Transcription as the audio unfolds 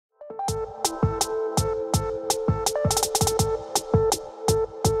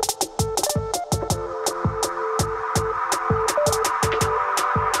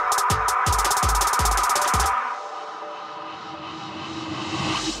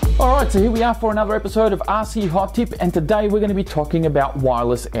Alright, so here we are for another episode of Aussie Hot Tip, and today we're going to be talking about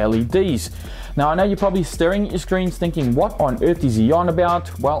wireless LEDs. Now I know you're probably staring at your screens thinking, what on earth is he on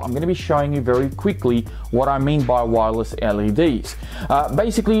about? Well, I'm going to be showing you very quickly what I mean by wireless LEDs.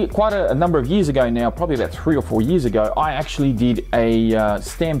 Basically, quite a number of years ago now, probably about 3 or 4 years ago, I actually did a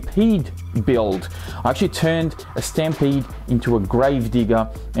Stampede build. I actually turned a Stampede into a grave digger,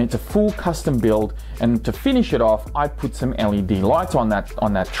 and it's a full custom build, and to finish it off, I put some LED lights on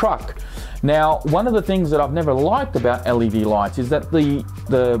that truck. Now, one of the things that I've never liked about LED lights is that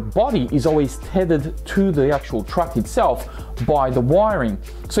the body is always tethered to the actual truck itself by the wiring.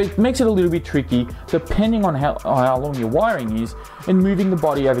 So it makes it a little bit tricky depending on how long your wiring is and moving the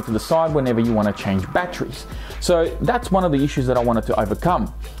body over to the side whenever you want to change batteries. So that's one of the issues that I wanted to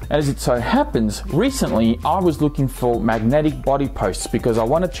overcome. And as it so happens, recently I was looking for magnetic body posts because I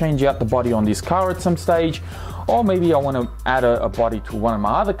want to change out the body on this car at some stage, or maybe I want to add a body to one of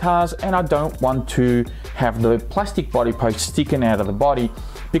my other cars, and I don't want to have the plastic body post sticking out of the body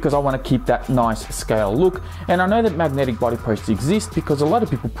because I want to keep that nice scale look. And I know that magnetic body posts exist because a lot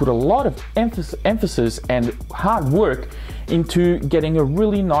of people put a lot of emphasis and hard work into getting a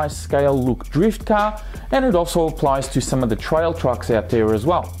really nice scale look drift car, and it also applies to some of the trail trucks out there as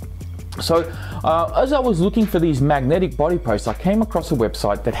well. So as I was looking for these magnetic body posts, I came across a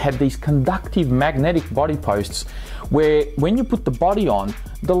website that had these conductive magnetic body posts where when you put the body on,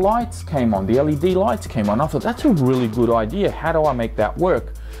 the lights came on, the LED lights came on. I thought, that's a really good idea. How do I make that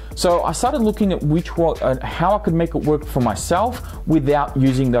work? So I started looking at how I could make it work for myself without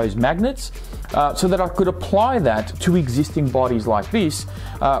using those magnets, so that I could apply that to existing bodies like this,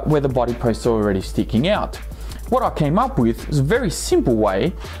 where the body posts are already sticking out. What I came up with is a very simple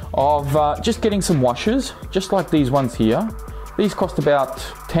way of just getting some washers, just like these ones here. These cost about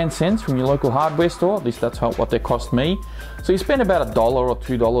 10 cents from your local hardware store, at least that's what they cost me. So you spend about $1 or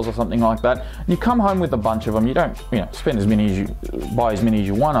 $2 or something like that, and you come home with a bunch of them. You don't, spend as many as buy as many as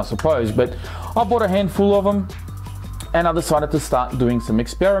you want, I suppose, but I bought a handful of them, and I decided to start doing some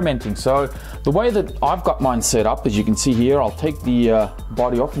experimenting. So the way that I've got mine set up, as you can see here, I'll take the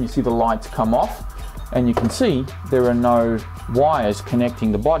body off and you see the lights come off, and you can see there are no wires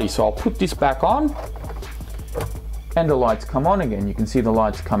connecting the body. So I'll put this back on and the lights come on again. You can see the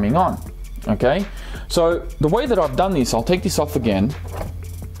lights coming on. Okay, so the way that I've done this, I'll take this off again,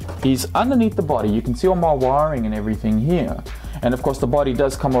 is underneath the body you can see all my wiring and everything here, and of course the body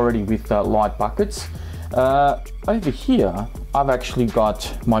does come already with light buckets. Over here I've actually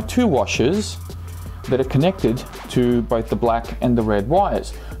got my 2 washers that are connected to both the black and the red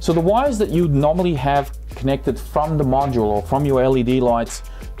wires. So the wires that you normally have connected from the module or from your LED lights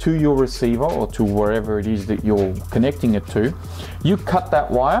to your receiver or to wherever it is that you're connecting it to, you cut that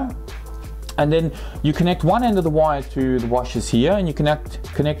wire, and then you connect one end of the wire to the washers here, and you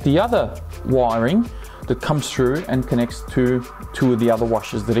connect the other wiring that comes through and connects to 2 of the other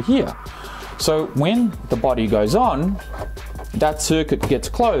washers that are here. So when the body goes on, that circuit gets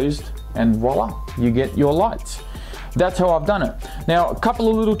closed, and voila, you get your lights. That's how I've done it. Now, a couple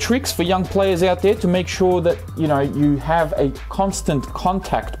of little tricks for young players out there to make sure that you have a constant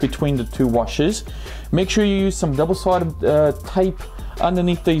contact between the 2 washers. Make sure you use some double-sided tape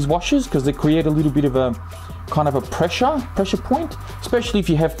underneath these washers, because they create a little bit of a kind of a pressure point, especially if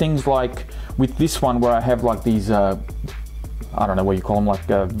you have things like with this one where I have like these I don't know what you call them, like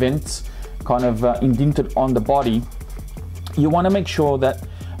vents kind of indented on the body. You want to make sure that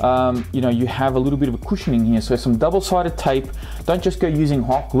you have a little bit of a cushioning here, so some double-sided tape. Don't just go using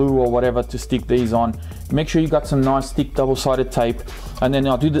hot glue or whatever to stick these on. Make sure you got some nice thick double-sided tape. And then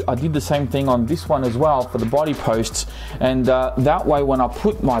I did the same thing on this one as well for the body posts, and that way when I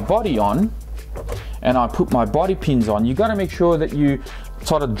put my body on and I put my body pins on, you got to make sure that you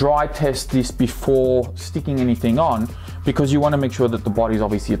sort of dry test this before sticking anything on, because you want to make sure that the body is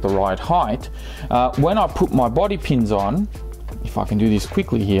obviously at the right height. When I put my body pins on, if I can do this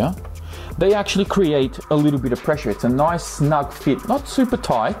quickly here, they actually create a little bit of pressure. It's a nice snug fit, not super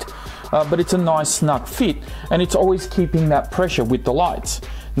tight, but it's a nice snug fit, and it's always keeping that pressure with the lights.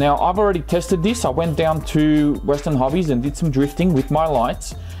 Now, I've already tested this. I went down to Western Hobbies and did some drifting with my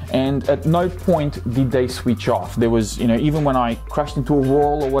lights, and at no point did they switch off. There was, even when I crashed into a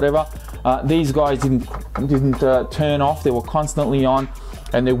wall or whatever, these guys didn't turn off. They were constantly on,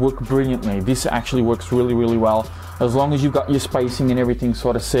 and they work brilliantly. This actually works really, really well, as long as you've got your spacing and everything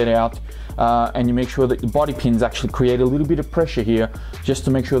sort of set out, and you make sure that your body pins actually create a little bit of pressure here, just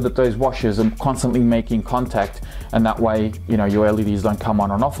to make sure that those washers are constantly making contact, and that way your LEDs don't come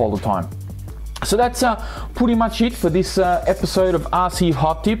on and off all the time. So that's pretty much it for this episode of RC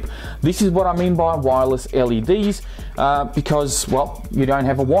Hot Tip. This is what I mean by wireless LEDs, because, well, you don't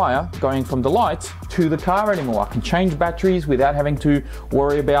have a wire going from the lights to the car anymore. I can change batteries without having to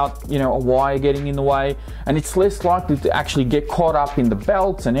worry about, you know, a wire getting in the way, and it's less likely to actually get caught up in the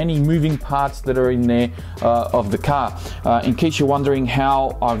belts and any moving parts that are in there of the car. In case you're wondering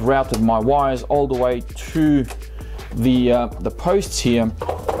how I've routed my wires all the way to the posts here,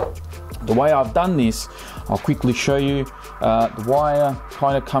 the way I've done this, I'll quickly show you. The wire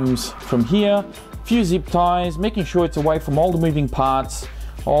kind of comes from here, a few zip ties, making sure it's away from all the moving parts,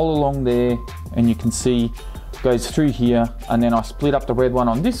 all along there, and you can see it goes through here, and then I split up the red one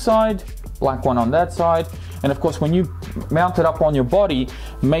on this side, black one on that side. And of course, when you mount it up on your body,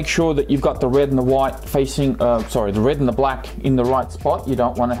 make sure that you've got the red and the white facing, the red and the black in the right spot. You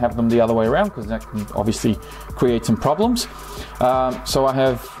don't want to have them the other way around, because that can obviously create some problems. So I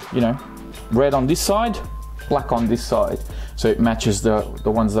have, you know, red on this side, black on this side, so it matches the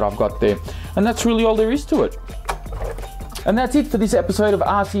ones that I've got there. And that's really all there is to it. And that's it for this episode of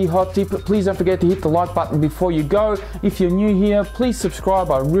RC Hot Tip. Please don't forget to hit the like button before you go. If you're new here, please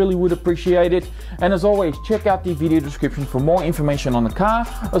subscribe. I really would appreciate it. And as always, check out the video description for more information on the car,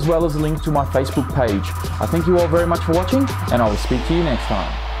 as well as a link to my Facebook page. I thank you all very much for watching, and I will speak to you next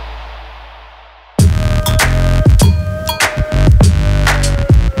time.